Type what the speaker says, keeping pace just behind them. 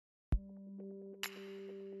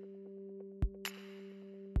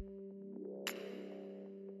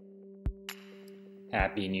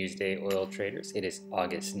Happy News Day, oil traders. It is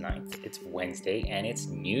August 9th. It's Wednesday and it's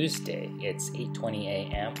News Day. It's 8:20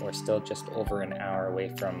 a.m. We're still just over an hour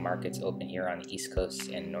away from markets open here on the East Coast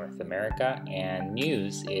in North America. And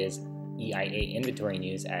news is EIA Inventory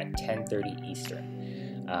news at 10:30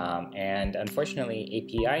 Eastern. And unfortunately,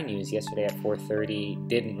 API news yesterday at 4:30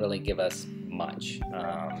 didn't really give us much.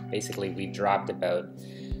 Basically, we dropped about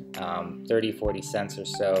 30-40 cents or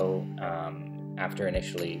so after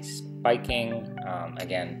initially spiking.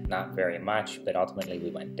 Again, not very much, but ultimately we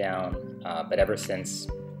went down. But ever since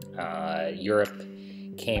Europe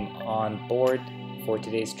came on board for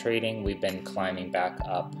today's trading, we've been climbing back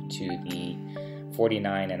up to the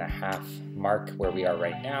 49.5 mark where we are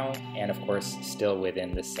right now, and of course still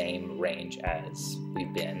within the same range as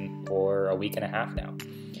we've been for a week and a half now.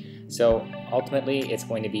 So ultimately, it's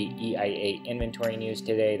going to be EIA inventory news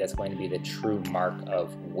today. That's going to be the true mark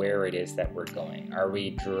of where it is that we're going. Are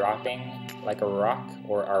we dropping like a rock,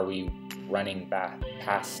 or are we running back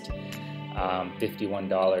past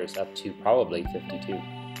 $51 up to probably $52?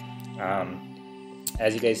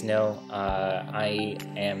 As you guys know, I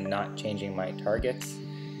am not changing my targets.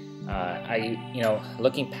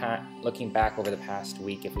 Looking back over the past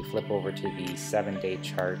week, if we flip over to the 7-day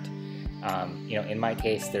chart, in my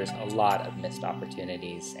case, there's a lot of missed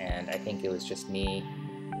opportunities, and I think it was just me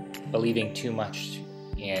believing too much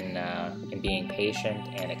in being patient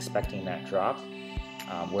and expecting that drop,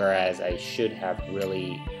 whereas I should have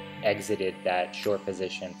really exited that short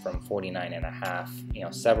position from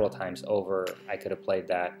 49.5. Several times over. I could have played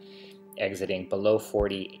that, exiting below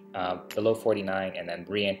 40, below 49, and then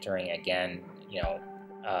re-entering again,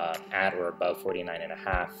 at or above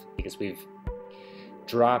 49.5, because we've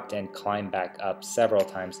dropped and climbed back up several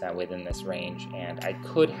times now within this range, and I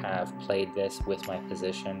could have played this with my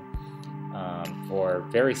position for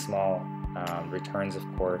very small returns, of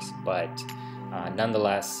course, but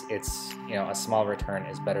nonetheless, it's a small return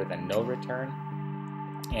is better than no return.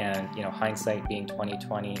 And hindsight being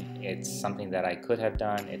 2020, it's something that I could have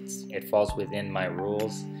done. It falls within my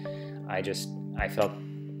rules. I felt,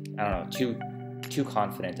 I don't know, too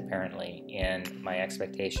confident apparently in my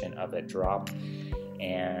expectation of a drop,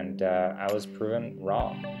 and I was proven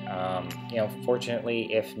wrong.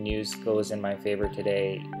 Fortunately, if news goes in my favor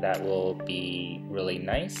today, that will be really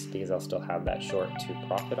nice because I'll still have that short to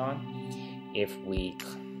profit on. If we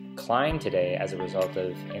climb today as a result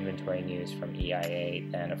of inventory news from EIA,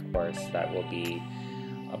 then of course that will be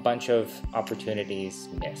a bunch of opportunities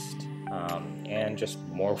missed, and just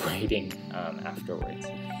more waiting afterwards.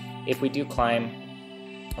 If we do climb,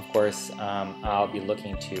 of course, I'll be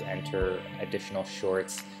looking to enter additional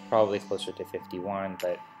shorts, probably closer to 51,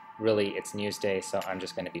 but really it's news day, so I'm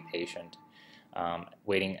just going to be patient,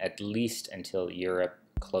 waiting at least until Europe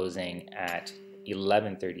closing at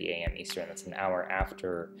 11:30 a.m. Eastern. That's an hour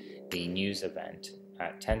after the news event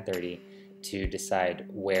at 10:30 to decide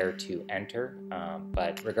where to enter.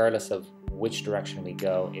 But regardless of which direction we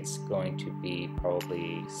go, it's going to be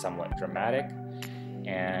probably somewhat dramatic,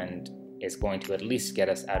 and it's going to at least get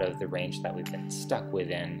us out of the range that we've been stuck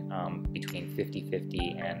within, between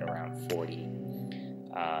 50-50 and around 40,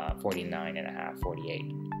 49.5, 48.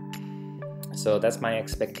 So that's my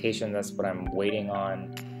expectation. That's what I'm waiting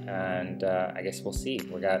on. And I guess we'll see.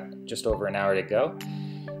 We got just over an hour to go,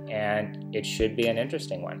 and it should be an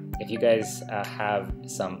interesting one. If you guys have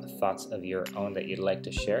some thoughts of your own that you'd like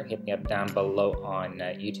to share, hit me up down below on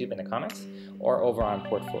YouTube in the comments, or over on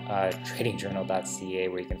TradingJournal.ca,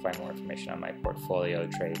 where you can find more information on my portfolio,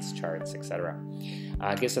 trades, charts, etc.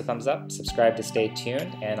 Give us a thumbs up, subscribe to stay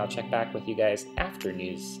tuned, and I'll check back with you guys after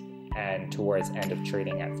news and towards end of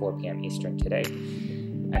trading at 4 p.m. Eastern today.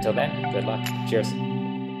 Until then, good luck. Cheers.